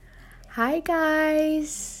Hi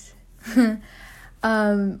guys.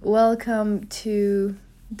 Welcome to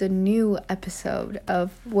the new episode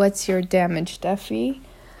of What's Your Damage, Duffy?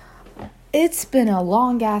 It's been a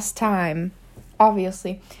long ass time,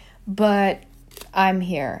 obviously, but I'm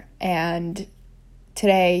here, and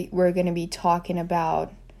today we're going to be talking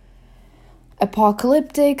about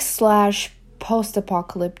apocalyptic /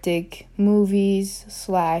 post-apocalyptic movies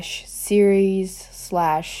 / series /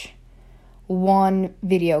 one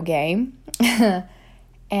video game.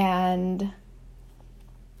 And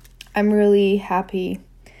I'm really happy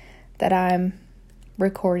that I'm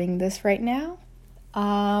recording this right now.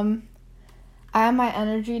 I have my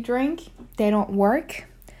energy drink. They don't work.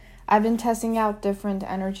 I've been testing out different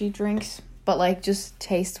energy drinks, but just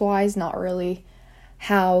taste-wise, not really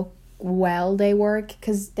how well they work,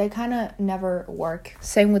 because they kind of never work.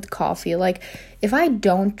 Same with coffee. If I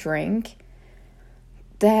don't drink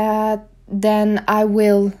that, then I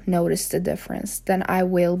will notice the difference. Then I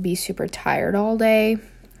will be super tired all day,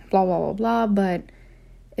 blah, blah, blah, blah. But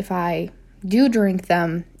if I do drink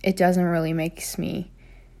them, it doesn't really make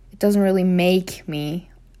me,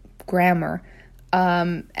 grammar,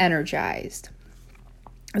 energized.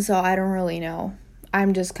 So I don't really know.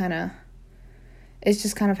 It's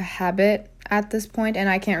just kind of a habit at this point, and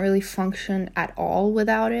I can't really function at all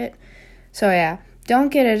without it. So yeah, don't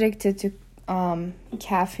get addicted to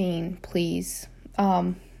caffeine, please.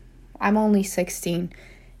 I'm only 16.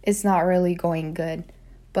 It's not really going good,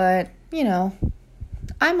 but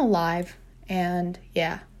I'm alive, and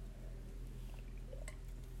yeah.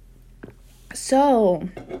 So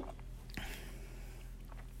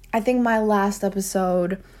I think my last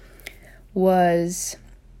episode was,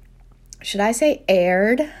 should I say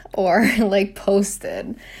aired or posted?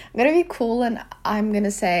 I'm gonna be cool and I'm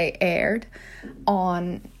gonna say aired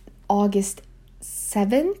on August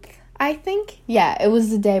 7th, I think. Yeah, it was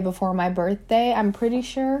the day before my birthday, I'm pretty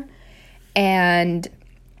sure. And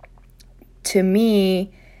to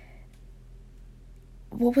me,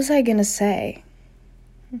 what was I gonna say?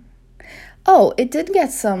 Oh, it did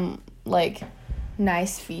get some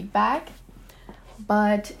nice feedback,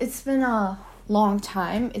 but it's been a long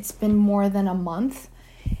time. It's been more than a month,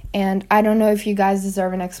 and I don't know if you guys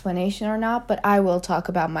deserve an explanation or not, but I will talk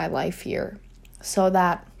about my life here so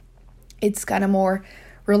that it's kind of more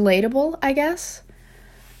relatable, I guess.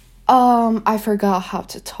 I forgot how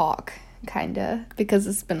to talk, kinda, because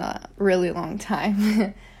it's been a really long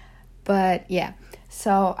time. But yeah,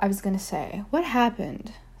 so I was gonna say, what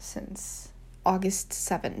happened since August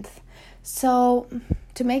 7th? So,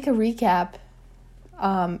 to make a recap,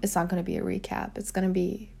 it's not going to be a recap. It's going to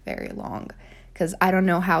be very long because I don't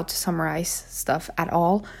know how to summarize stuff at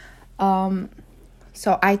all.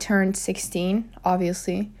 So I turned 16,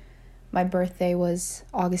 obviously. My birthday was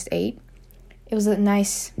August 8th. It was a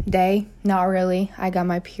nice day. Not really. I got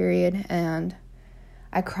my period and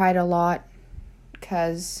I cried a lot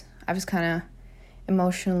because I was kind of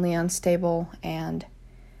emotionally unstable and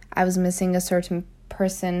I was missing a certain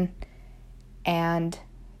person, and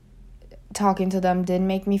talking to them did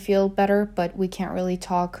make me feel better, but we can't really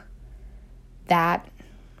talk that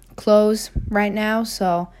close right now,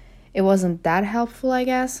 so it wasn't that helpful, I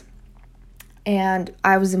guess. And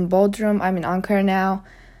I was in Bodrum. I'm in Ankara now.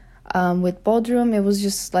 With Bodrum, it was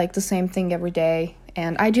just the same thing every day,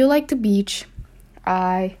 and I do like the beach.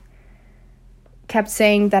 I kept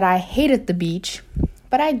saying that I hated the beach,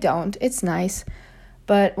 but I don't. It's nice.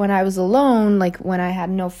 But when I was alone, when I had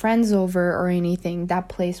no friends over or anything, that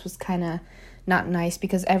place was kind of not nice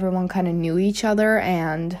because everyone kind of knew each other.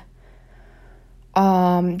 And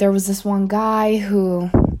there was this one guy who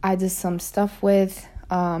I did some stuff with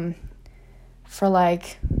for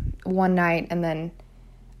one night. And then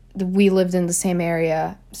we lived in the same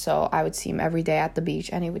area, so I would see him every day at the beach.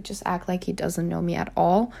 And he would just act like he doesn't know me at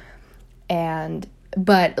all.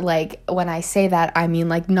 But when I say that, I mean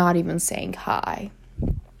not even saying hi.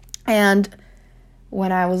 And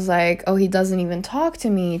when I was oh, he doesn't even talk to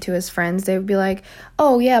me, to his friends, they would be like,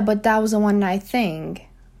 oh yeah, but that was a one-night thing.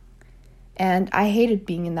 And I hated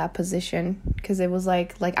being in that position because it was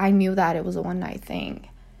I knew that it was a one-night thing.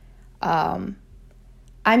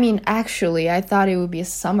 I mean, actually, I thought it would be a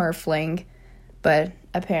summer fling, but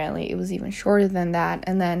apparently it was even shorter than that.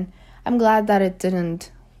 And then I'm glad that it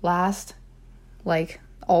didn't last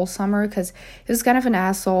all summer because it was kind of an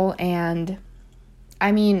asshole. And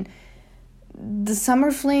I mean, the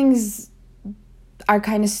summer flings are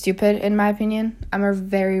kind of stupid in my opinion. I'm a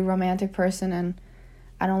very romantic person and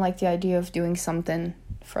I don't like the idea of doing something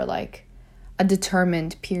for a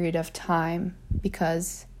determined period of time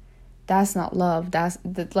because that's not love.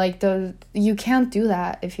 You can't do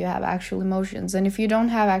that if you have actual emotions. And if you don't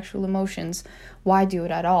have actual emotions, why do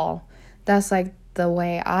it at all? That's like the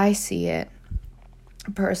way I see it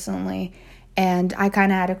personally. And I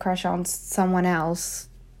kind of had a crush on someone else,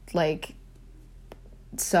 like,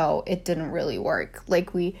 so it didn't really work.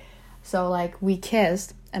 We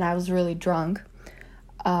kissed, and I was really drunk.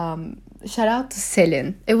 Shout out to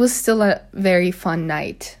Selin. It was still a very fun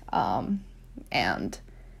night, and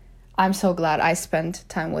I'm so glad I spent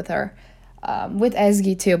time with her, with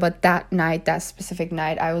Ezgi too, but that specific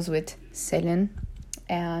night, I was with Selin,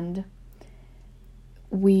 and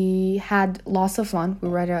we had lots of fun. We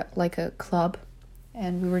were at a club,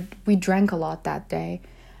 and we drank a lot that day.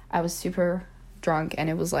 I was super drunk, and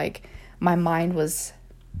it was like my mind was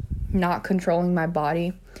not controlling my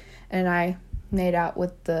body, and I made out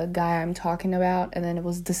with the guy I'm talking about, and then it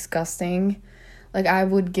was disgusting. Like, I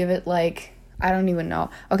would give it I don't even know.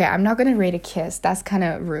 Okay, I'm not gonna rate a kiss, that's kind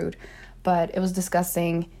of rude, but it was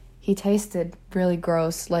disgusting. He tasted really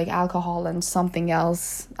gross, like alcohol and something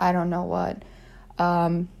else, I don't know what.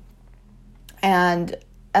 And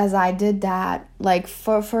as I did that,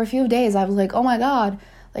 for a few days, I was like, oh my god,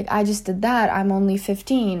 I just did that. I'm only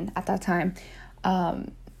 15 at that time.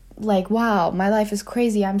 Wow, my life is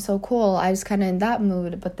crazy. I'm so cool. I was kind of in that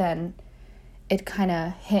mood, but then it kind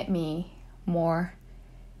of hit me more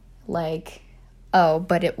oh,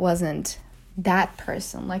 but it wasn't that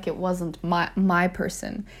person. It wasn't my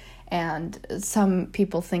person. And some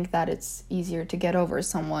people think that it's easier to get over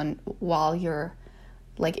someone while you're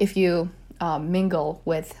if you mingle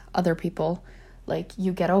with other people,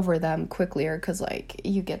 you get over them quicker because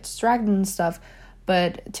you get distracted and stuff.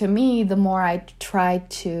 But to me, the more I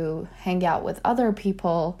tried to hang out with other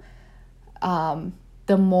people,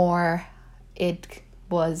 the more it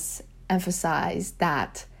was emphasized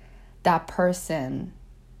that person,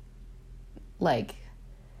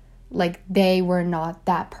 they were not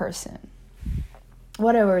that person.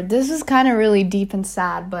 Whatever. This is kind of really deep and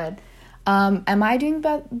sad, but am I doing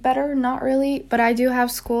better? Not really, but I do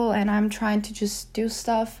have school, and I'm trying to just do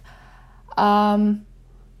stuff.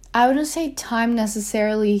 I wouldn't say time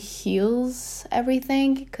necessarily heals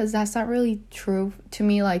everything, because that's not really true to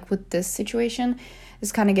me. With this situation,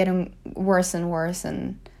 it's kind of getting worse and worse,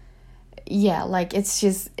 and yeah,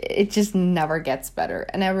 it just never gets better.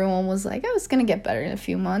 And everyone was like, oh, it's gonna get better in a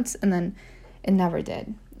few months, and then it never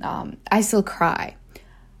did. I still cry.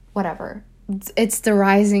 Whatever. It's the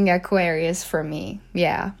rising Aquarius for me.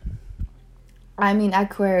 Yeah. I mean,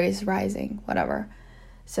 Aquarius rising, whatever.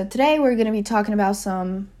 So today we're going to be talking about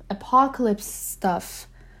some apocalypse stuff.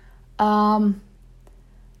 To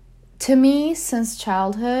me, since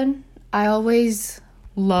childhood, I always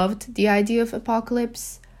loved the idea of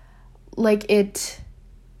apocalypse. It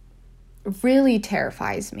really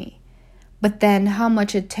terrifies me. But then how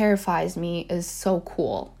much it terrifies me is so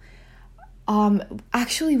cool.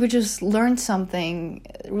 Actually, we just learned something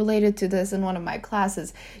related to this in one of my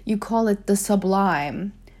classes. You call it the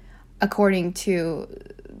sublime, according to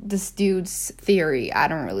this dude's theory. I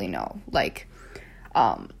don't really know.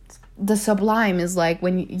 The sublime is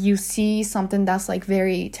when you see something that's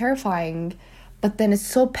very terrifying, but then it's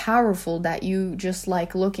so powerful that you just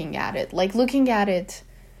looking at it. Looking at it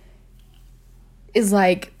is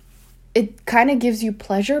it kind of gives you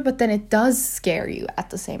pleasure, but then it does scare you at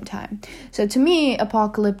the same time. So to me,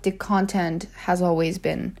 apocalyptic content has always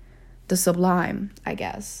been the sublime, I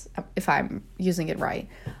guess, if I'm using it right.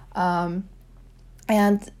 And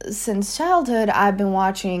since childhood, I've been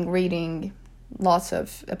reading lots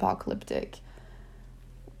of apocalyptic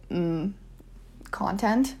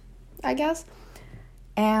content, I guess.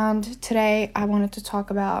 And today I wanted to talk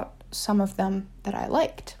about some of them that I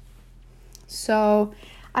liked. So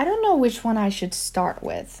I don't know which one I should start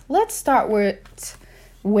with. Let's start with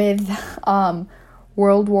World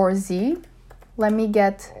War Z. Let me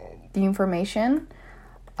get the information.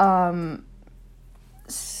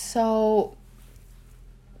 So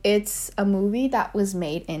it's a movie that was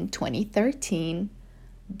made in 2013.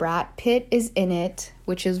 Brad Pitt is in it,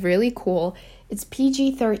 which is really cool. It's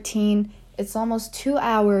PG-13. It's almost 2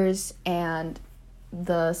 hours, and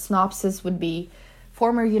the synopsis would be: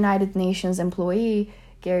 former United Nations employee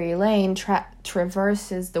Gary Lane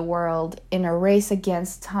traverses the world in a race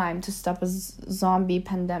against time to stop a zombie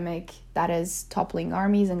pandemic that is toppling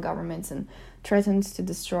armies and governments and threatens to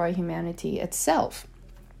destroy humanity itself.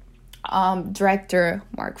 Director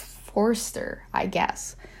Mark Forster, I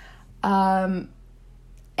guess. And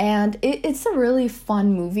it's a really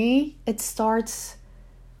fun movie. It starts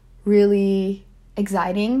really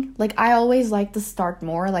exciting. I always like the start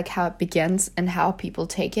more, how it begins and how people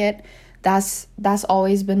take it. that's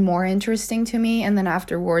always been more interesting to me. And then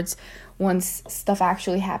afterwards, once stuff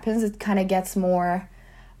actually happens, it kind of gets more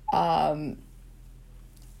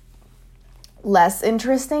less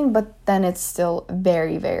interesting, but then it's still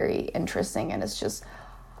very, very interesting, and it's just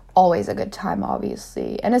always a good time,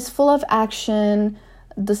 obviously. And it's full of action.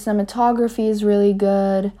 The cinematography is really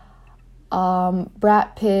good.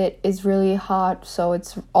 Brad Pitt is really hot, so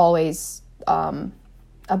it's always a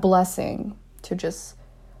blessing to just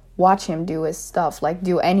watch him do his stuff, like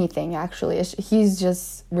do anything actually. He's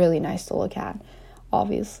just really nice to look at,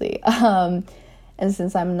 obviously. And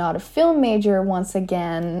since I'm not a film major, once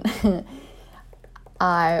again,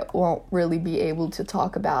 I won't really be able to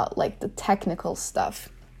talk about like the technical stuff.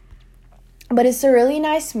 But it's a really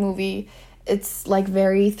nice movie. It's like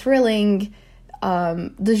very thrilling.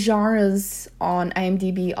 The genres on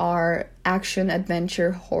IMDb are action,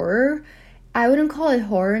 adventure, horror. I wouldn't call it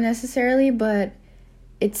horror necessarily, but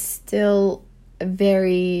it's still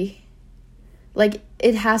very, like,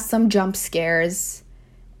 it has some jump scares,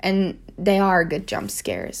 and they are good jump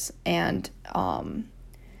scares, and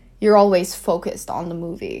you're always focused on the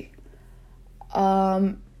movie. By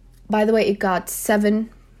the way, it got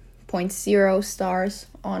 7.0 stars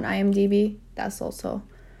on IMDb. That's also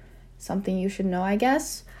something you should know, I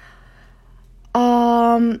guess.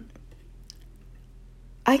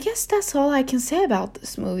 I guess that's all I can say about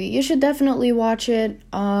this movie. You should definitely watch it.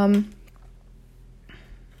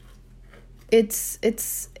 It's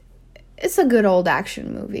a good old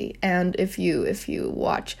action movie, and if you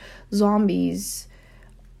watch zombies,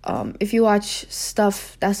 if you watch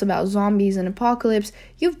stuff that's about zombies and apocalypse,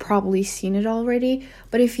 you've probably seen it already.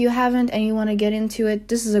 But if you haven't and you want to get into it,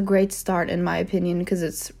 this is a great start in my opinion, because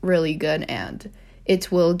it's really good and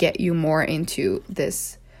it will get you more into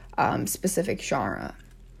this specific genre.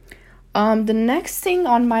 The next thing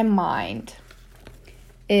on my mind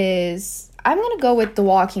is I'm going to go with The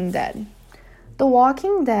Walking Dead. The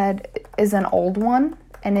Walking Dead is an old one,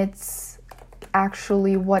 and it's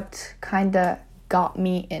actually what kind of got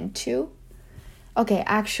me into. Okay,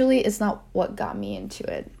 actually, it's not what got me into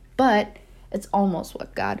it, but it's almost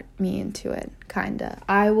what got me into it, kind of.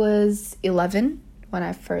 I was 11 when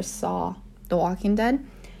I first saw The Walking Dead,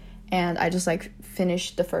 and I just like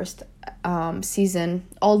finished the first season,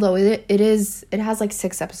 although it has like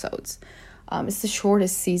 6 episodes. It's the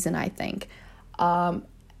shortest season, I think.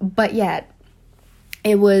 But yet,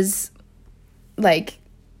 it was like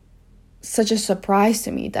such a surprise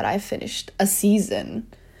to me that I finished a season.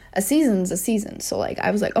 A season's a season. So like I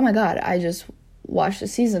was like, oh my god, I just watched a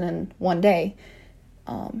season in one day.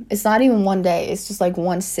 It's not even one day, it's just like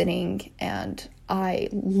one sitting, and I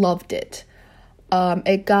loved it.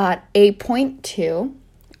 It got 8.2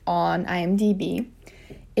 on IMDb.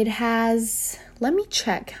 It has, let me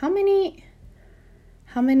check, how many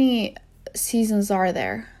seasons are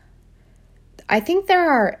there? I think there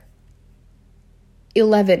are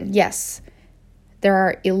 11. Yes, there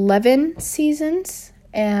are 11 seasons,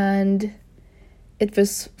 and it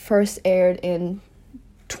was first aired in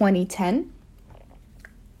 2010.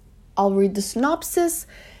 I'll read the synopsis.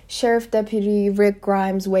 Sheriff Deputy Rick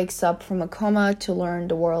Grimes wakes up from a coma to learn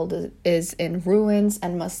the world is in ruins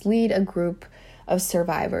and must lead a group of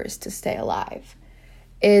survivors to stay alive.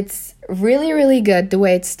 It's really, really good. The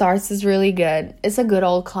way it starts is really good. It's a good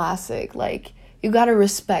old classic. Like, you gotta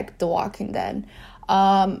respect The Walking Dead.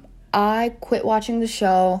 I quit watching the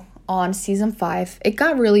show on season 5. It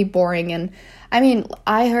got really boring, and I mean,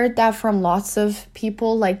 I heard that from lots of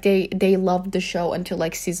people. Like, they loved the show until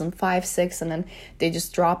like season 5, 6, and then they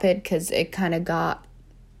just drop it because it kind of got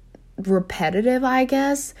repetitive, I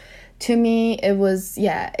guess. To me,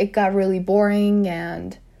 it got really boring,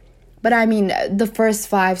 but I mean, the first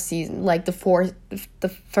 5 seasons, like the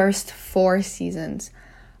first 4 seasons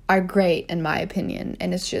are great in my opinion,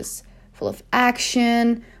 and it's just full of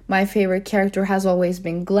action. My favorite character has always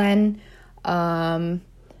been Glenn.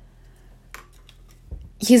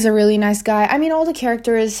 He's a really nice guy. I mean, all the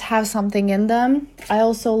characters have something in them. I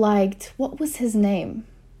also liked, what was his name?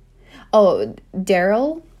 Oh,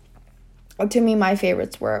 Daryl. To me, my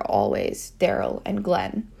favorites were always Daryl and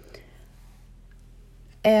Glenn.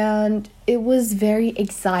 And it was very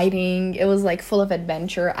exciting. It was like full of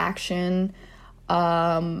adventure, action.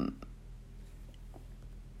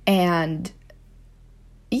 And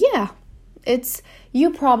yeah,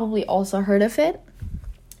 you probably also heard of it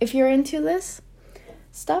if you're into this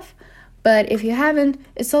stuff, but if you haven't,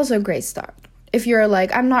 it's also a great start. If you're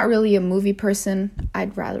like, I'm not really a movie person,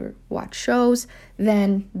 I'd rather watch shows,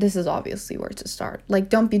 then this is obviously where to start. Like,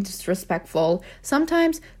 don't be disrespectful.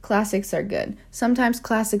 Sometimes classics are good. Sometimes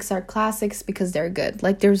classics are classics because they're good.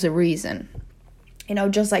 Like, there's a reason. You know,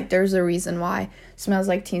 just like there's a reason why Smells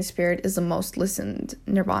Like Teen Spirit is the most listened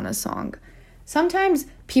Nirvana song. Sometimes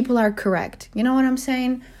people are correct. You know what I'm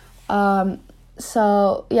saying?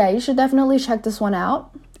 So, yeah, you should definitely check this one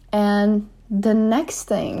out. And the next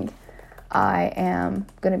thing I am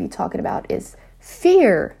going to be talking about is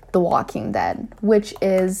Fear the Walking Dead, which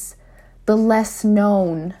is the less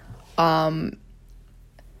known zombie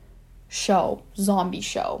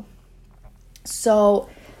show. So,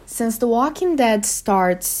 since The Walking Dead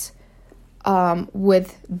starts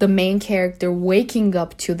with the main character waking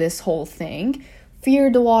up to this whole thing,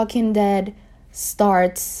 Fear the Walking Dead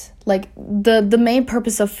starts, like, the main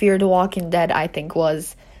purpose of Fear the Walking Dead, I think,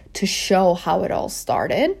 was to show how it all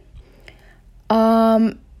started.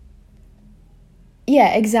 Yeah,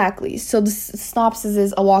 exactly. So the synopsis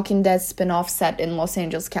is a Walking Dead spin-off set in Los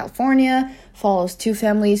Angeles, California, follows two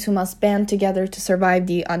families who must band together to survive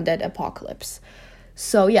the undead apocalypse.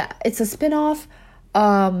 So yeah, it's a spin-off.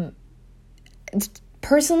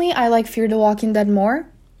 Personally, I like Fear the Walking Dead more.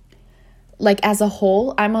 Like, as a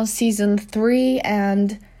whole, I'm on season 3,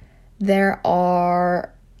 and there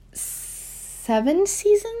are 7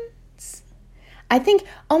 seasons? I think,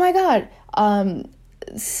 oh my god,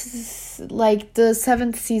 like, the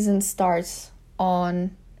 7th season starts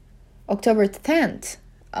on October 10th.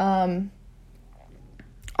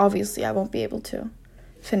 Obviously, I won't be able to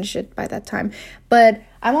finish it by that time. But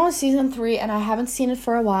I'm on season 3, and I haven't seen it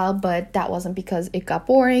for a while, but that wasn't because it got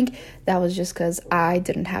boring. That was just because I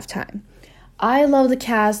didn't have time. I love the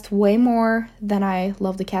cast way more than I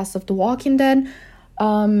love the cast of The Walking Dead.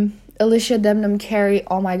 Alicia Debnam Carey,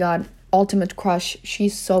 oh my god, ultimate crush.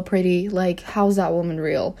 She's so pretty. Like, how's that woman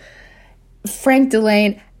real? Frank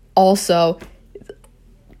Delane, also,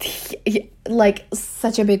 like,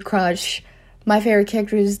 such a big crush. My favorite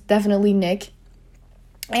character is definitely Nick.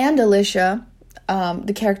 And Alicia,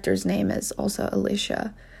 the character's name is also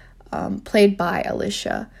Alicia, played by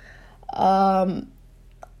Alicia.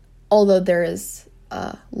 Although there is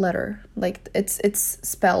a letter, like, it's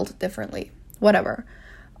spelled differently. Whatever.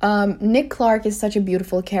 Nick Clark is such a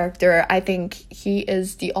beautiful character. I think he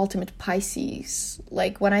is the ultimate Pisces.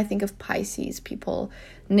 Like, when I think of Pisces people,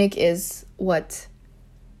 Nick is what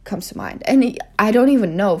comes to mind. And I don't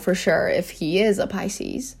even know for sure if he is a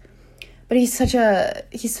Pisces. But he's such a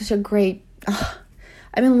great...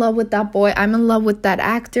 I'm in love with that boy. I'm in love with that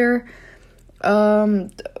actor.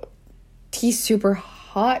 He's super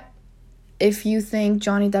hot. If you think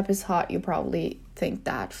Johnny Depp is hot, you probably think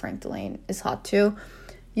that Frank Delane is hot too.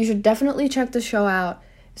 You should definitely check the show out.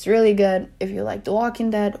 It's really good. If you like The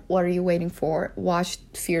Walking Dead, what are you waiting for? Watch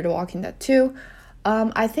Fear the Walking Dead too.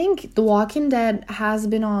 I think The Walking Dead has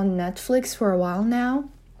been on Netflix for a while now.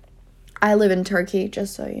 I live in Turkey,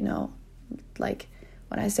 just so you know. Like,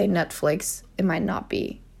 when I say Netflix, it might not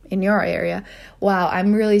be in your area. Wow,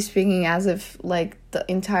 I'm really speaking as if, like, the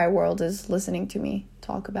entire world is listening to me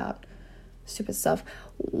talk about stupid stuff.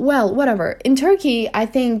 Well, whatever. In Turkey, I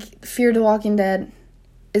think Fear the Walking Dead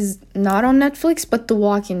is not on Netflix, but The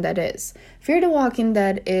Walking Dead is. Fear the Walking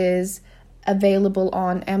Dead is available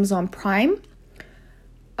on Amazon Prime.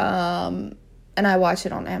 And I watch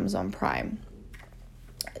it on Amazon Prime.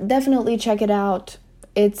 Definitely check it out.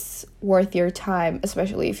 It's worth your time,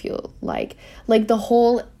 especially if you like the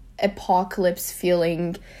whole apocalypse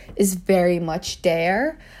feeling is very much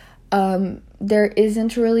there. There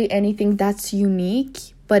isn't really anything that's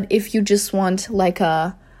unique, but if you just want like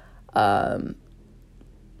a I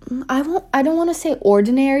don't want to say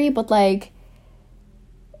ordinary, but like,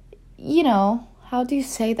 you know, how do you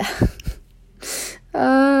say that?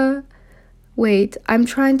 Wait, I'm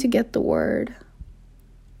trying to get the word.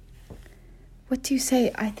 What do you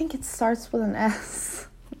say? I think it starts with an S.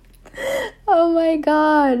 Oh my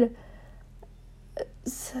god.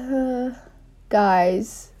 So,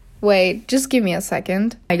 guys, wait, just give me a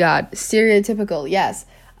second. Oh my god, stereotypical, yes.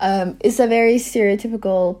 It's a very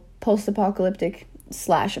stereotypical post-apocalyptic /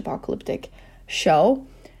 apocalyptic show.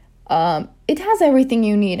 It has everything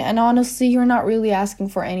you need, and honestly, you're not really asking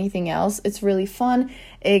for anything else. It's really fun.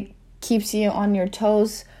 It keeps you on your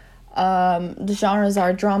toes. The genres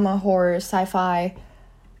are drama, horror, sci-fi.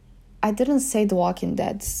 I didn't say The Walking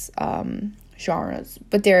Dead's genres,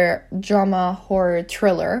 but they're drama, horror,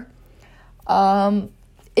 thriller.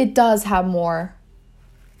 It does have more.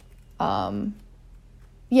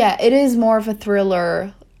 Yeah, it is more of a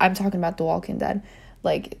thriller. I'm talking about The Walking Dead.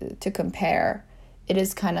 Like, to compare, it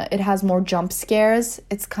has more jump scares.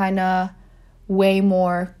 It's kind of way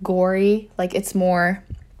more gory. Like, it's more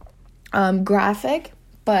graphic,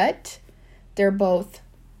 but they're both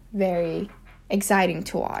very exciting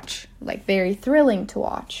to watch, like very thrilling to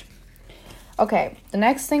watch. Okay, the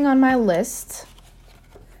next thing on my list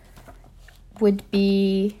would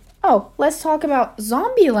be... Oh, let's talk about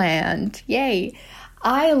Zombieland. Yay.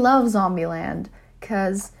 I love Zombieland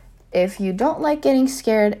because if you don't like getting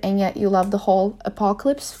scared and yet you love the whole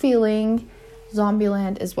apocalypse feeling,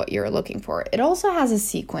 Zombieland is what you're looking for. It also has a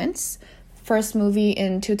sequence. First movie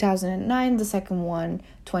in 2009, the second one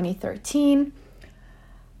 2013.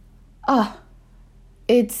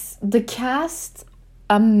 It's the cast,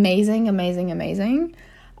 amazing.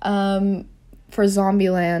 For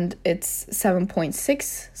Zombieland, it's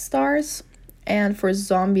 7.6 stars. And for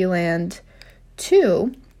Zombieland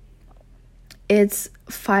 2, it's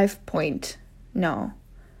 5. No.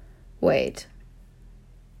 Wait.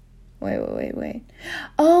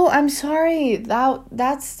 Oh, I'm sorry.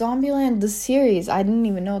 That's Zombieland, the series. I didn't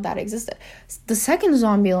even know that existed. The second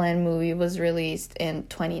Zombieland movie was released in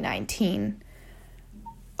 2019.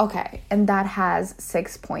 Okay, and that has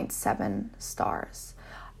 6.7 stars.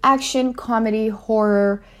 Action, comedy,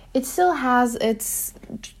 horror. It still has its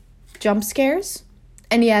jump scares,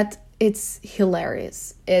 and yet it's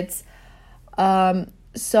hilarious. It's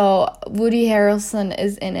so Woody Harrelson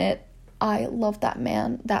is in it. I love that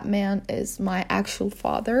man. That man is my actual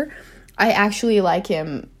father. I actually like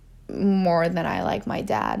him more than I like my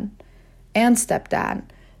dad and stepdad.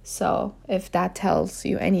 So if that tells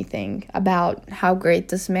you anything about how great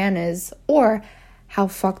this man is or how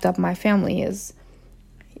fucked up my family is,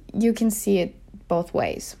 you can see it both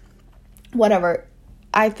ways. Whatever.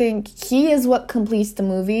 I think he is what completes the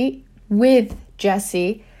movie with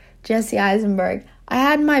Jesse Eisenberg.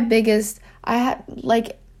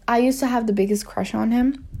 I used to have the biggest crush on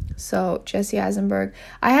him. So Jesse Eisenberg.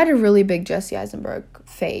 I had a really big Jesse Eisenberg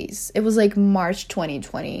phase. It was like March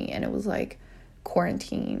 2020 and it was like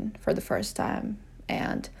quarantine for the first time.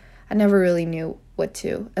 And I never really knew what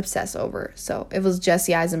to obsess over. So it was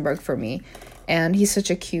Jesse Eisenberg for me. And he's such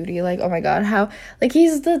a cutie. Like, oh my god, how... Like,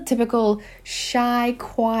 he's the typical shy,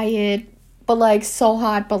 quiet, but like so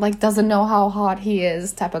hot, but like doesn't know how hot he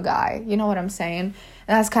is type of guy. You know what I'm saying? And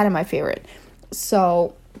that's kind of my favorite.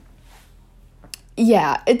 So...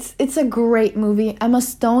 yeah, it's a great movie. Emma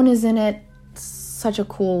Stone is in it. Such a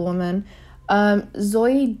cool woman.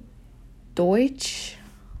 Zoe Deutsch.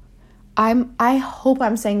 I hope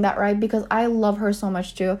I'm saying that right because I love her so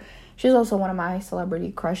much too. She's also one of my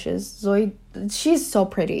celebrity crushes. Zoe, she's so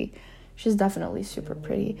pretty. She's definitely super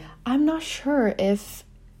pretty. I'm not sure if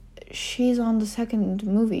she's on the second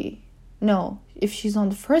movie. No, if she's on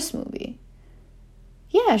the first movie.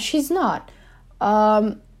 Yeah, she's not.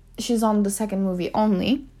 She's on the second movie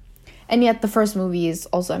only. And yet the first movie is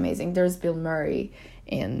also amazing. There's Bill Murray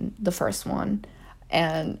in the first one.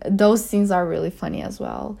 And those scenes are really funny as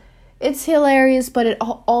well. It's hilarious, but it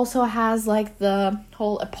also has like the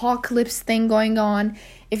whole apocalypse thing going on.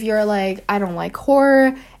 If you're like, I don't like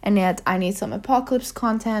horror, and yet I need some apocalypse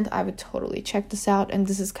content, I would totally check this out. And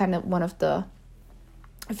this is kind of one of the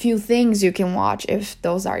few things you can watch if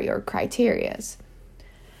those are your criterias.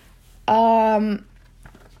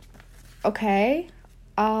 Okay,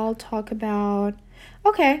 let's talk about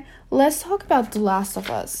The Last of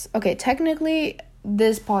Us. Okay, technically,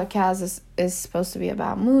 this podcast is supposed to be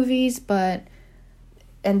about movies,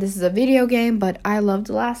 and this is a video game, but I love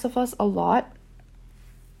The Last of Us a lot.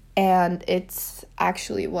 And it's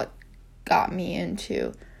actually what got me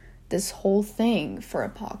into this whole thing for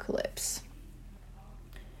apocalypse.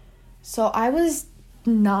 So I was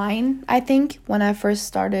 9, I think, when I first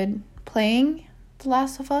started playing The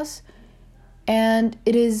Last of Us. And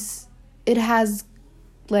it has,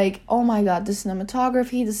 like, oh my god, the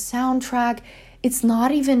cinematography, the soundtrack, it's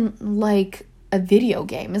not even like a video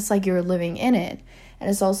game. It's like you're living in it. And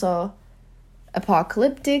it's also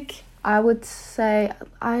apocalyptic, I would say.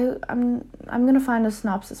 I'm gonna find a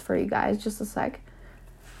synopsis for you guys, just a sec.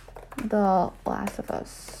 The Last of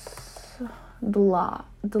Us. The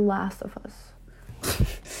Last of Us.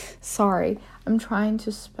 Sorry, I'm trying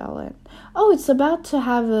to spell it. Oh, it's about to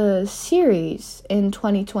have a series in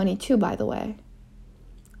 2022, by the way.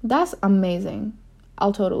 That's amazing.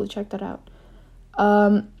 I'll totally check that out.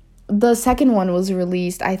 The second one was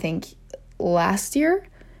released, I think, last year.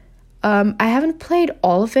 I haven't played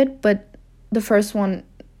all of it, but the first one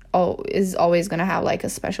is always gonna have like a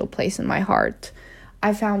special place in my heart.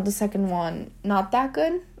 I found the second one not that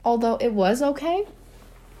good, although it was okay.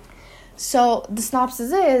 So the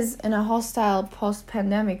synopsis is, in a hostile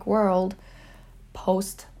post-pandemic world,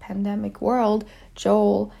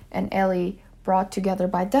 Joel and Ellie, brought together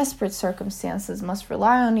by desperate circumstances, must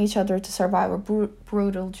rely on each other to survive a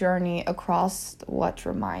brutal journey across what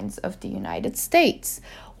remains of the United States.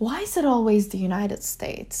 Why is it always the United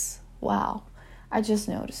States? Wow, I just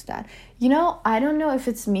noticed that. You know, I don't know if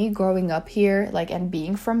it's me growing up here, like, and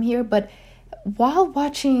being from here, but while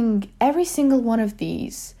watching every single one of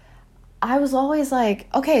these, I was always like,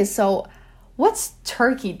 okay, so what's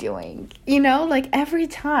Turkey doing? Like every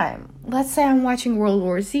time, let's say I'm watching World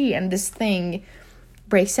War Z and this thing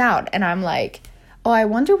breaks out and I'm like, oh, I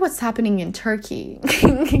wonder what's happening in Turkey.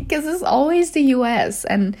 Because it's always the US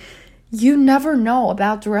and you never know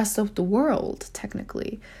about the rest of the world,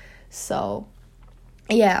 technically. So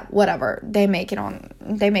yeah, whatever. They make it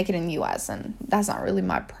in the US and that's not really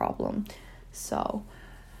my problem. So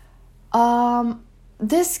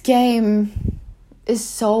this game is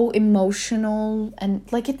so emotional and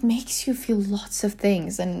like it makes you feel lots of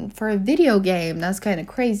things, and for a video game that's kind of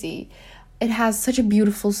crazy. It has such a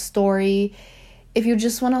beautiful story. If you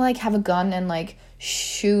just want to like have a gun and like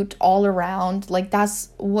shoot all around, like that's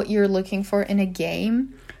what you're looking for in a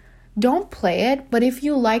game, don't play it. But if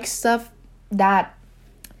you like stuff that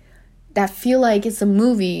feel like it's a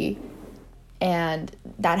movie and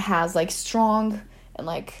that has like strong and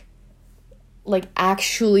like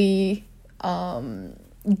actually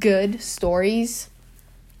good stories,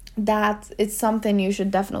 that it's something you should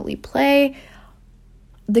definitely play.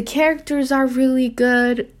 The characters are really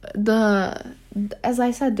good. As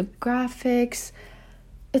I said, the graphics,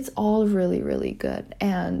 it's all really, really good.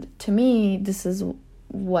 And to me, this is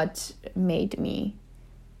what made me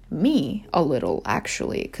a little,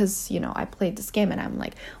 actually, because I played this game and I'm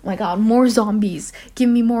like, oh my god, more zombies, give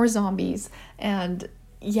me more zombies. And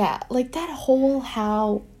yeah, like that whole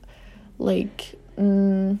how do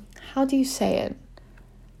you say it,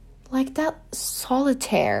 like that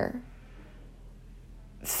solitaire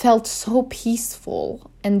felt so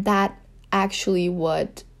peaceful, and that actually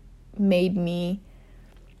what made me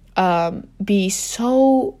be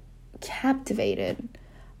so captivated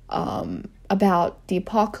about the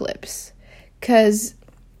apocalypse, because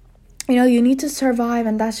you need to survive,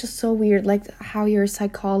 and that's just so weird, like how your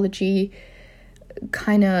psychology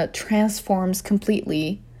kind of transforms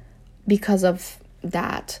completely because of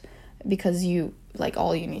that, because you like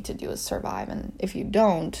all you need to do is survive, and if you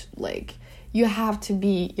don't, like you have to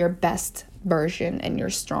be your best version and your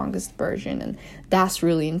strongest version, and that's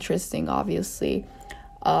really interesting, obviously,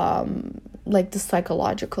 like the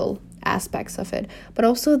psychological aspects of it, but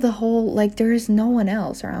also the whole like there is no one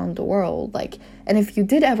else around the world, like, and if you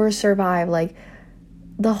did ever survive, like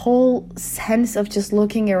the whole sense of just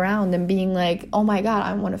looking around and being like, oh my god,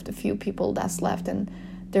 I'm one of the few people that's left, and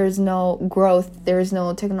there's no growth, there's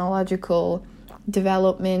no technological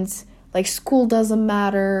developments, like school doesn't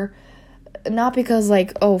matter, not because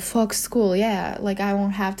like, oh fuck school, yeah, like I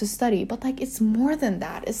won't have to study, but like it's more than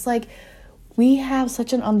that. It's like we have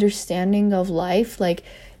such an understanding of life, like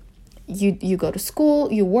you go to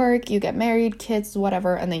school, you work, you get married, kids,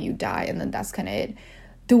 whatever, and then you die, and then that's kind of it.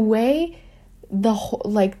 The way the whole,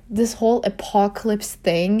 like this whole apocalypse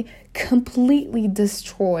thing completely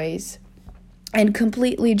destroys and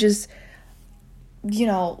completely just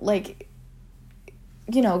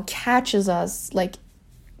catches us, like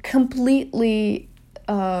completely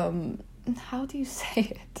how do you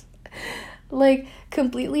say it, like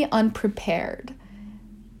completely unprepared.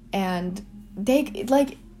 And they,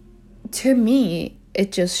 like, to me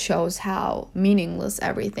it just shows how meaningless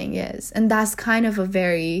everything is, and that's kind of a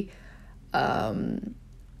very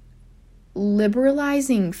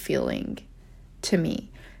liberalizing feeling to me,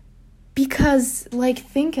 because like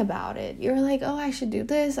think about it, you're like, oh, I should do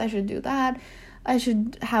this, I should do that, I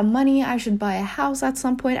should have money, I should buy a house at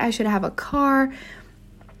some point, I should have a car.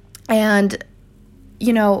 And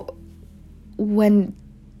when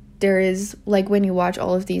there is, like, when you watch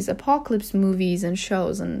all of these apocalypse movies and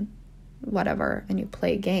shows and whatever, and you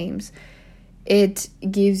play games, it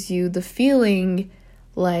gives you the feeling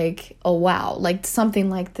like, oh wow, like something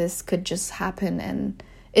like this could just happen. And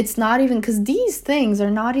it's not even, because these things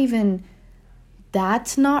are not even,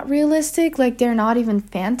 that's not realistic, like they're not even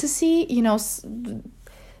fantasy,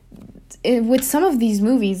 with some of these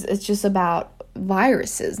movies it's just about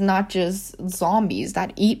viruses, not just zombies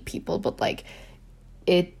that eat people, but like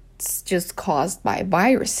it's just caused by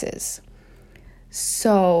viruses.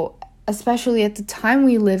 So especially at the time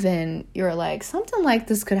we live in, you're like, something like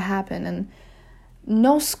this could happen, and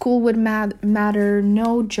no school would matter,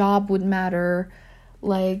 no job would matter.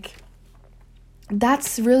 Like,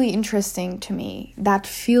 that's really interesting to me, that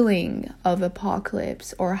feeling of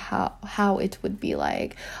apocalypse, or how it would be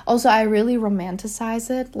like. Also, I really romanticize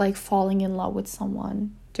it, like falling in love with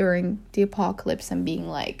someone during the apocalypse and being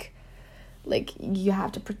like you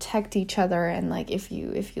have to protect each other, and like if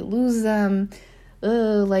you lose them,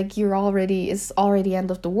 like it's already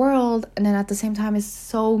end of the world. And then at the same time, it's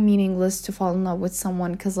so meaningless to fall in love with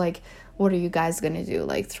someone, because like, what are you guys gonna do,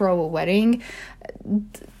 like throw a wedding?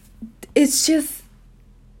 it's just,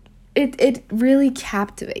 it really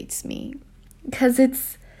captivates me, because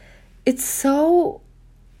it's so,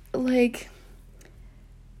 like,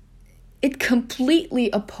 it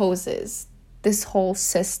completely opposes this whole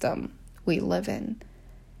system we live in.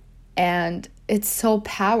 And it's so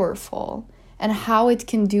powerful. And how it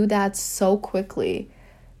can do that so quickly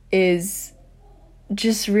is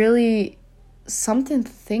just really something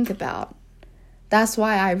to think about. That's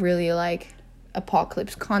why I really like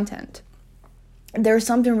apocalypse content. There's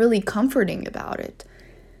something really comforting about it.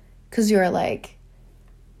 Because you're like,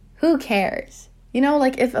 who cares? You know,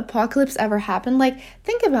 like, if apocalypse ever happened, like,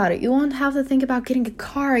 think about it. You won't have to think about getting a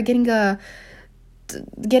car, getting a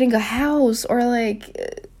house, or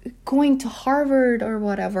like going to Harvard or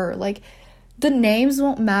whatever. Like, the names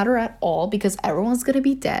won't matter at all, because everyone's gonna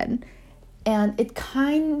be dead. And it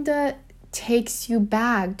kind of takes you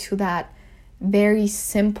back to that very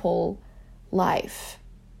simple life.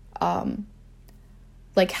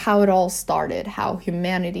 Like, how it all started, how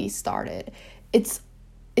humanity started. It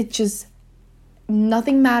just,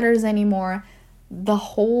 nothing matters anymore. The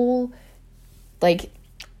whole, like,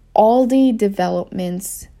 all the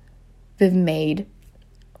developments we've made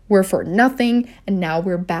were for nothing, and now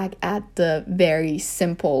we're back at the very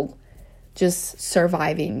simple, just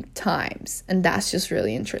surviving times. And that's just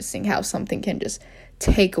really interesting, how something can just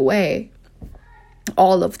take away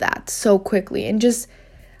all of that so quickly and just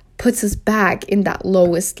puts us back in that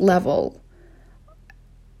lowest level,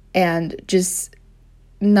 and just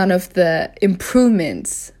none of the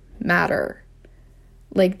improvements matter.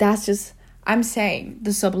 Like, that's just, I'm saying,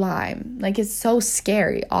 the sublime. Like, it's so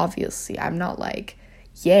scary, obviously. I'm not like,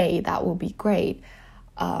 yay, that will be great.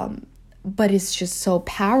 But it's just so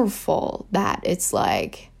powerful that it's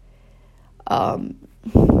like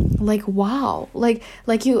wow.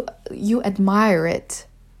 Like you admire it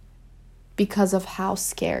because of how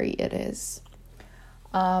scary it is.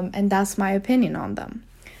 And that's my opinion on them.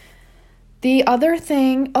 The other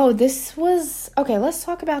thing, okay, let's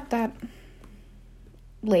talk about that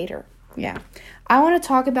later. Yeah. I want to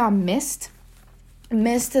talk about Mist.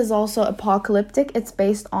 Mist is also apocalyptic. It's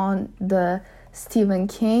based on the Stephen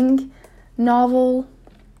King novel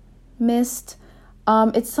Mist.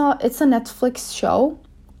 It's a Netflix show.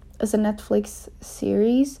 It's a Netflix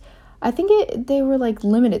series. I think they were like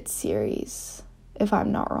limited series, if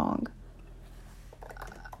I'm not wrong.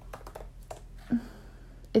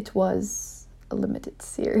 It was a limited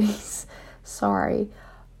series. Sorry.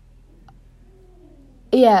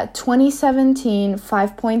 Yeah, 2017,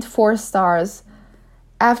 5.4 stars.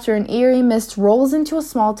 After an eerie mist rolls into a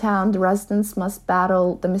small town, the residents must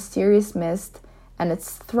battle the mysterious mist and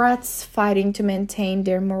its threats, fighting to maintain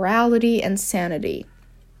their morality and sanity.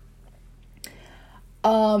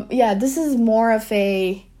 This is more of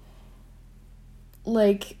a,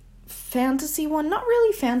 like, fantasy one. Not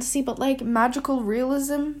really fantasy, but like magical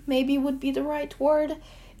realism maybe would be the right word.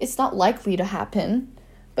 It's not likely to happen,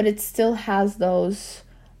 but it still has those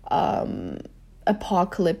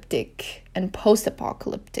apocalyptic and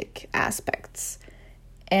post-apocalyptic aspects.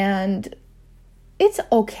 And it's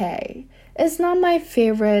okay. It's not my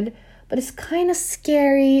favorite, but it's kind of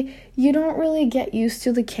scary. You don't really get used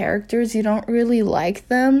to the characters. You don't really like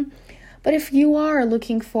them. But if you are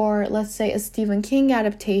looking for, let's say, a Stephen King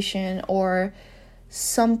adaptation or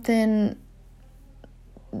something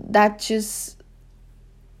that just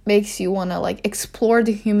makes you want to, like, explore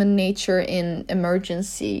the human nature in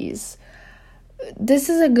emergencies, this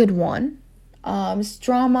is a good one. It's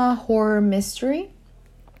drama, horror, mystery.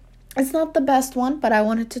 It's not the best one, but I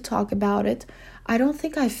wanted to talk about it. I don't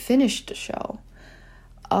think I finished the show.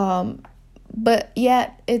 But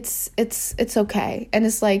yet it's okay, and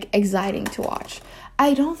it's like exciting to watch.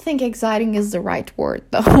 I don't think exciting is the right word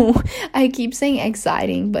though. I keep saying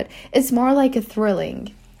exciting, but it's more like a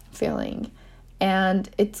thrilling feeling, and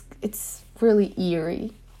it's really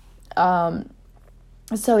eerie.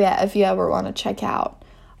 So yeah, if you ever want to check out,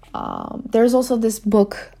 there's also this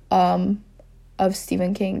book of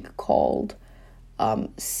Stephen King called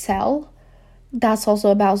Cell. That's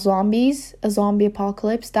also about zombies, a zombie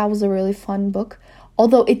apocalypse. That was a really fun book,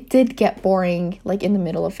 although it did get boring like in the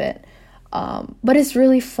middle of it. But it's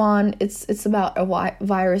really fun. It's about a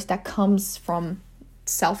virus that comes from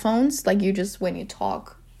cell phones. Like, you just, when you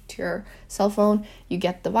talk to your cell phone, you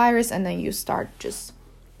get the virus, and then you start just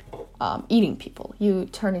eating people. You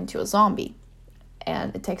turn into a zombie,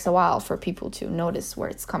 and it takes a while for people to notice where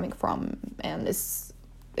it's coming from, and it's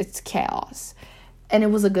chaos. And it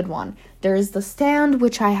was a good one. There is The Stand,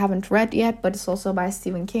 which I haven't read yet, but it's also by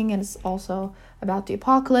Stephen King, and it's also about the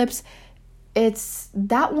apocalypse.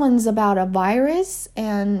 That one's about a virus,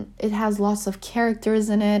 and it has lots of characters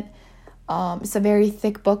in it. It's a very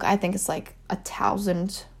thick book. I think it's like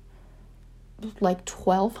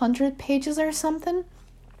 1,200 pages or something.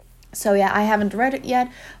 So yeah, I haven't read it yet,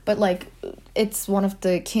 but like it's one of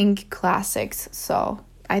the King classics, so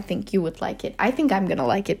I think you would like it. I think I'm gonna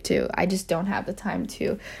like it too. I just don't have the time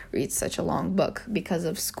to read such a long book because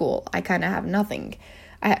of school. I kind of have nothing.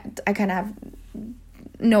 I kind of have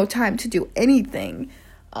no time to do anything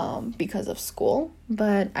because of school,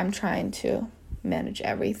 but I'm trying to manage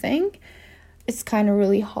everything. It's kind of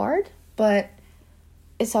really hard, but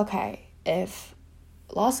it's okay. If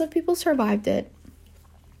lots of people survived it,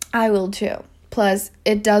 I will too. Plus,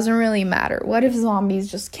 it doesn't really matter. What if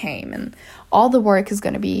zombies just came and all the work is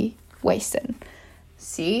going to be wasted?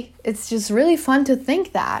 See? It's just really fun to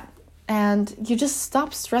think that. And you just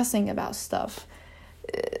stop stressing about stuff.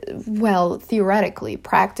 Well, theoretically,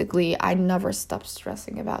 practically, I never stop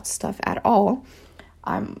stressing about stuff at all.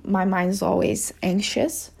 My mind's always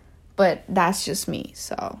anxious, but that's just me.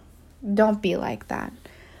 So don't be like that.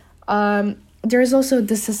 There's also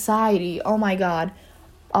The Society. Oh my God.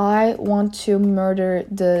 I want to murder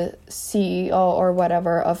the CEO or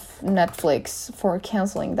whatever of Netflix for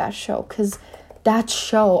canceling that show. Because that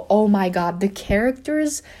show, oh my God, the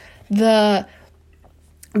characters, the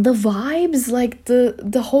vibes, like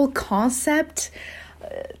the whole concept,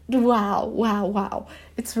 wow.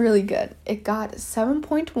 It's really good. It got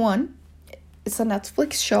 7.1. It's a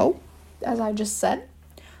Netflix show, as I just said.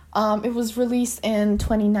 It was released in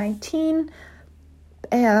 2019,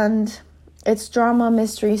 and it's drama,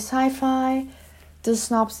 mystery, sci-fi. The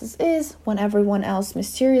synopsis is, when everyone else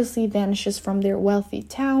mysteriously vanishes from their wealthy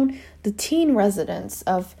town, the teen residents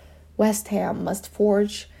of West Ham must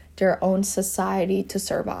forge their own society to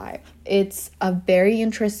survive. It's a very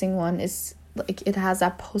interesting one. It's like it has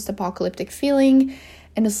that post-apocalyptic feeling,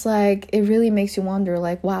 and it's like it really makes you wonder,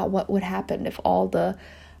 like, wow, what would happen if all the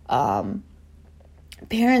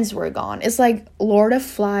parents were gone? It's like Lord of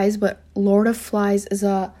Flies, but Lord of Flies is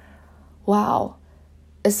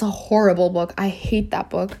it's a horrible book. I hate that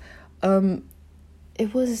book.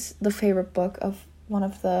 It was the favorite book of one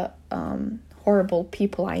of the horrible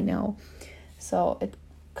people I know, so it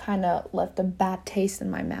kind of left a bad taste in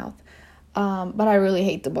my mouth. But I really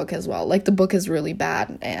hate the book as well. Like, the book is really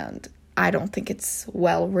bad, and I don't think it's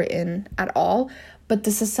well written at all. But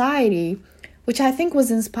The Society, which I think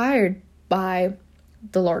was inspired by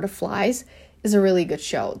The Lord of Flies, is a really good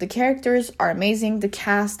show. The characters are amazing. The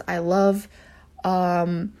cast, I love.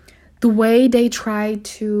 The way they try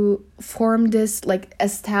to form this, like,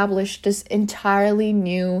 establish this entirely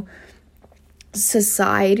new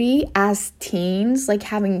society as teens, like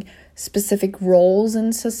having specific roles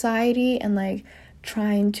in society and like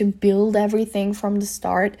trying to build everything from the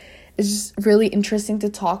start is just really interesting to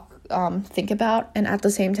think about. And at the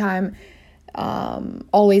same time,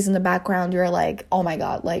 always in the background, you're like, oh my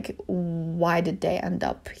God, like, why did they end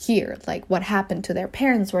up here? Like, what happened to their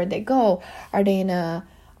parents? Where'd they go? Are they in a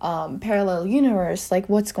parallel universe? Like,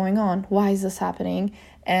 what's going on? Why is this happening?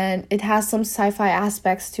 And it has some sci-fi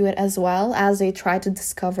aspects to it as well, as they try to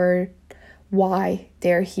discover why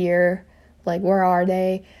they're here, like, where are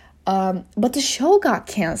they? But the show got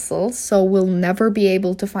canceled, so we'll never be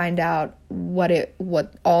able to find out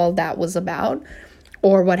what all that was about,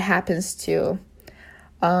 or what happens to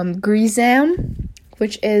Grisam,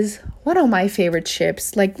 which is one of my favorite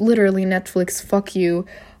ships. Like, literally, Netflix, fuck you.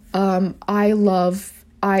 I loved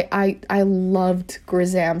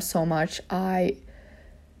Grisam so much. I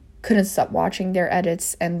couldn't stop watching their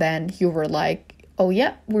edits, and then you were like, oh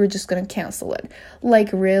yeah, we're just gonna cancel it. Like,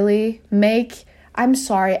 really? I'm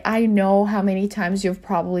sorry, I know how many times you've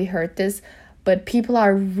probably heard this, but people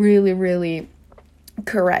are really, really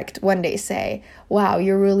correct when they say, wow,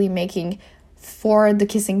 you're really making 4 The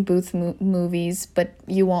Kissing Booth movies, but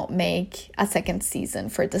you won't make a second season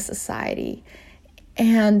for The Society.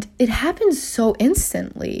 And it happened so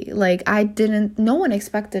instantly. Like, no one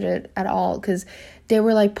expected it at all, because they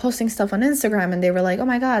were like posting stuff on Instagram and they were like, oh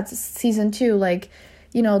my God, it's season 2. Like,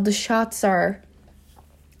 you know, the shots are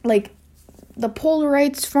like the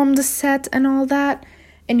Polaroids from the set and all that.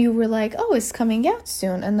 And you were like, oh, it's coming out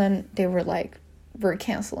soon. And then they were like, we're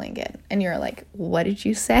canceling it. And you're like, what did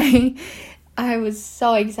you say? I was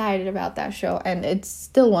so excited about that show, and it's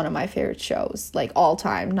still one of my favorite shows, like, all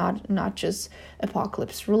time, not just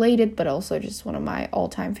apocalypse related, but also just one of my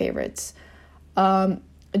all-time favorites. Jack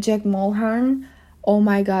Mulhern, oh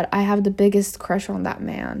my God, I have the biggest crush on that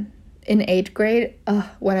man. In 8th grade,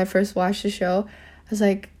 when I first watched the show, I was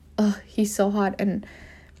like, he's so hot. And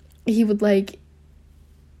he would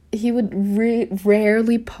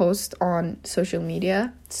rarely post on social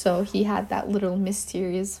media, so he had that little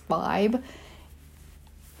mysterious vibe.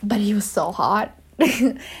 but he was so hot.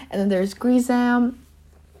 And then there's Grisam.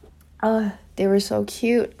 They were so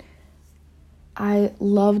cute. I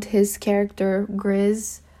loved his character,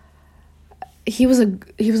 Grizz. He was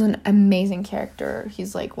an amazing character.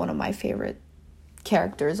 He's like one of my favorite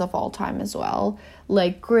characters of all time as well.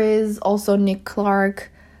 Like Grizz, also Nick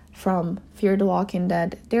Clark from Fear the Walking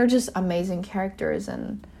Dead. They're just amazing characters.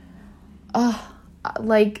 And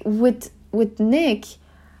like with Nick,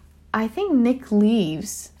 I think Nick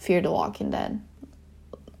leaves Fear the Walking Dead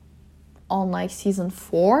on like season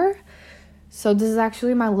 4. So this is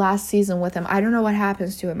actually my last season with him. I don't know what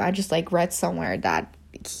happens to him. I just like read somewhere that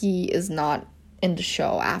he is not in the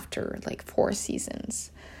show after like 4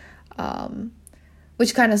 seasons.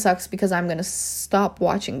 Which kind of sucks because I'm going to stop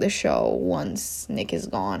watching the show once Nick is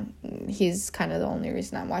gone. He's kind of the only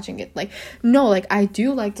reason I'm watching it. Like, no, like I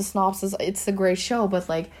do like the synopsis. It's a great show, but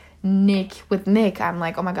like Nick, I'm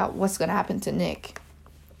like, oh my God, what's going to happen to Nick?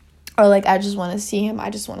 Or like, I just want to see him. I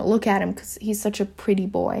just want to look at him because he's such a pretty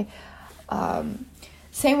boy.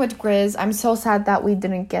 Same with Grizz. I'm so sad that we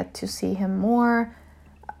didn't get to see him more.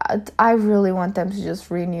 I really want them to just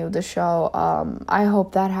renew the show. I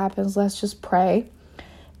hope that happens. Let's just pray.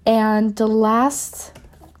 And the last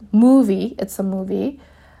movie, it's a movie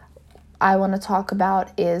I want to talk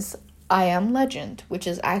about is I Am Legend, which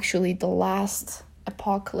is actually the last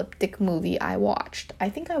apocalyptic movie I watched. I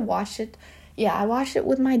think I watched it. Yeah, I watched it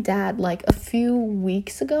with my dad like a few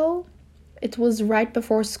weeks ago. It was right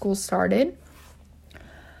before school started.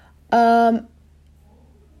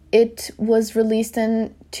 It was released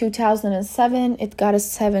in 2007. It got a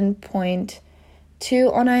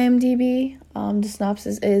 7.2 on IMDb. The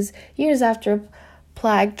synopsis is, years after a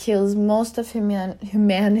plague kills most of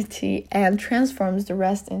humanity and transforms the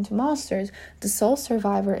rest into monsters, the sole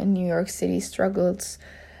survivor in New York City struggles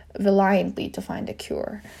valiantly to find a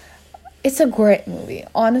cure. It's a great movie.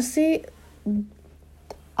 Honestly,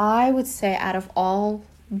 I would say out of all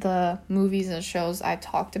the movies and shows I've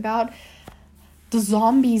talked about, the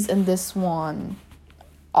zombies in this one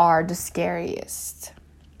are the scariest.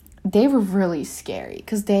 They were really scary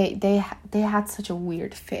because they had such a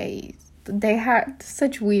weird face. They had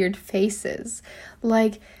such weird faces.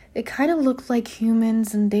 Like, they kind of looked like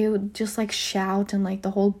humans and they would just like shout and like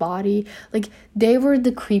the whole body. Like, they were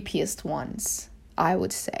the creepiest ones, I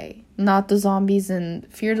would say. Not the zombies in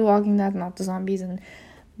Fear the Walking Dead, not the zombies in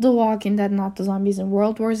The Walking Dead, not the zombies in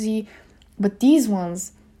World War Z, but these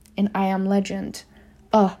ones in I Am Legend.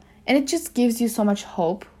 And it just gives you so much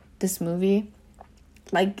hope, this movie.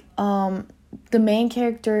 Like, the main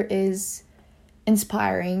character is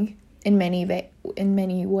inspiring in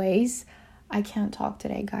many ways. I can't talk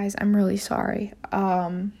today, guys. I'm really sorry.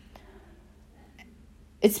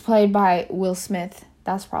 It's played by Will Smith.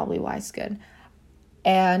 That's probably why it's good.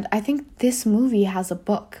 And I think this movie has a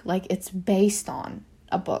book. Like, it's based on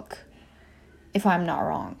a book, if I'm not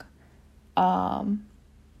wrong.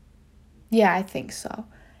 Yeah, I think so.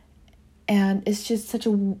 And it's just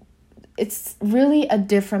it's really a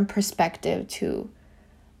different perspective to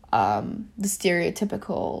the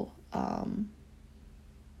stereotypical,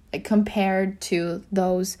 like compared to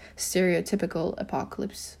those stereotypical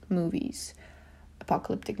apocalyptic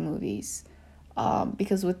movies.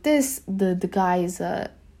 Because with this, the guy is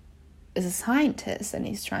a scientist and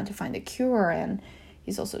he's trying to find a cure and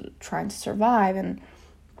he's also trying to survive. And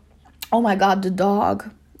oh my God, the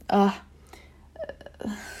dog.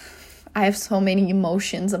 I have so many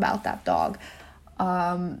emotions about that dog.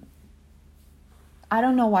 I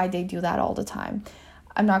don't know why they do that all the time.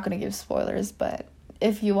 I'm not going to give spoilers, but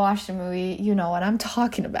if you watch the movie, you know what I'm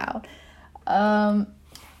talking about.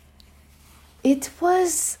 It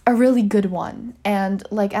was a really good one. And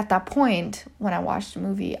like at that point, when I watched the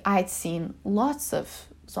movie, I'd seen lots of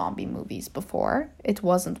zombie movies before. It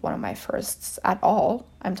wasn't one of my firsts at all.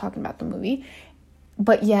 I'm talking about the movie.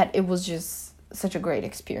 But yet it was just such a great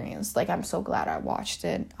experience. Like, I'm so glad I watched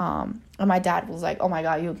it. And my dad was like, oh my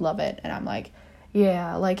God, you'd love it. And I'm like,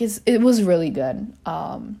 yeah, like it was really good.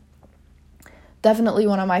 Definitely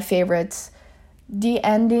one of my favorites. The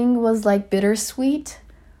ending was like bittersweet.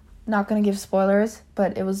 Not gonna give spoilers,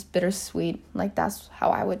 but it was bittersweet. Like, that's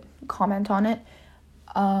how I would comment on it.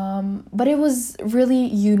 But it was really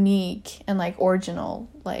unique and like original,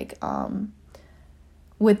 like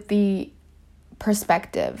with the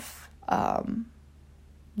perspective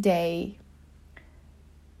they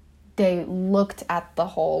looked at the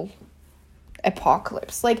whole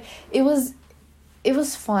apocalypse. Like, it was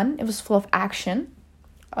fun. It was full of action.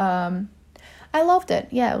 I loved it.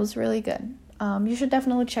 Yeah, it was really good. You should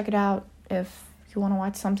definitely check it out if you want to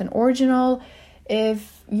watch something original.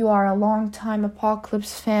 If you are a long-time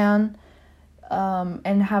Apocalypse fan,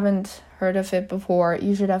 and haven't heard of it before,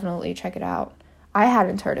 you should definitely check it out. I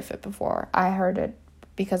hadn't heard of it before. I heard it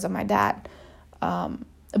because of my dad.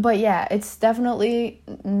 But yeah, it's definitely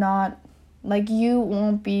not, like, you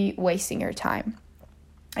won't be wasting your time.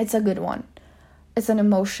 It's a good one. It's an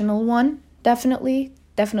emotional one, definitely.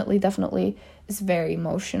 It's very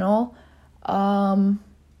emotional. And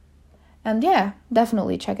yeah,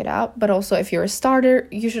 definitely check it out. But also, if you're a starter,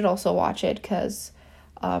 you should also watch it, because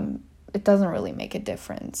it doesn't really make a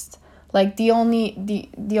difference. Like, the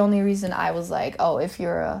only reason I was like, oh, if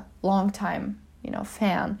you're a long time,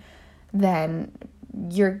 fan, then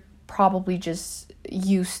you're probably just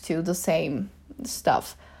used to the same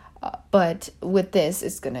stuff. But with this,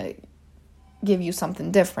 it's gonna give you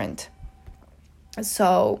something different.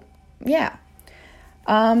 So yeah,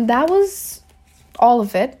 that was all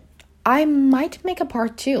of it. I might make a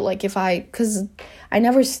part 2, like, because I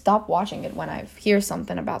never stop watching it. When I hear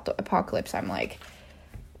something about the apocalypse, I'm like,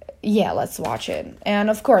 yeah, let's watch it. And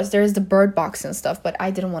of course, there's the Bird Box and stuff, but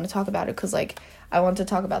I didn't want to talk about it because, like, I want to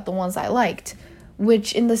talk about the ones I liked,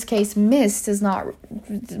 which in this case, Mist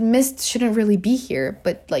shouldn't really be here,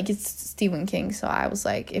 but, like, it's Stephen King, so I was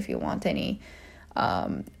like, if you want any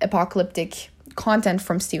apocalyptic content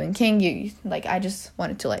from Stephen King, I just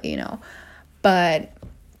wanted to let you know. But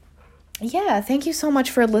yeah, thank you so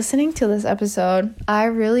much for listening to this episode. I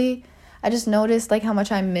just noticed, like, how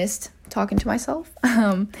much I missed talking to myself.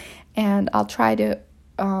 And I'll try to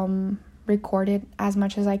record it as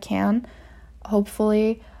much as I can,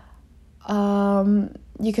 hopefully.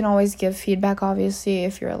 You can always give feedback, obviously,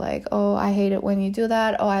 if you're like, oh, I hate it when you do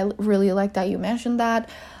that. Oh, I really like that you mentioned that.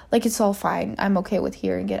 Like, it's all fine. I'm okay with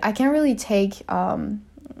hearing it. I can't really take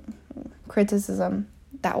criticism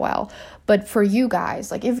that well, but for you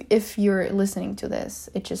guys, like, if you're listening to this,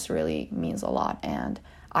 it just really means a lot, and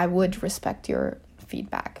I would respect your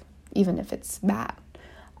feedback, even if it's bad,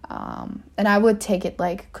 and I would take it,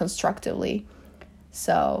 like, constructively.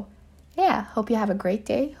 So yeah, hope you have a great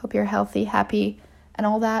day, hope you're healthy, happy, and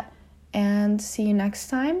all that, and see you next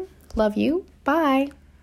time. Love you. Bye.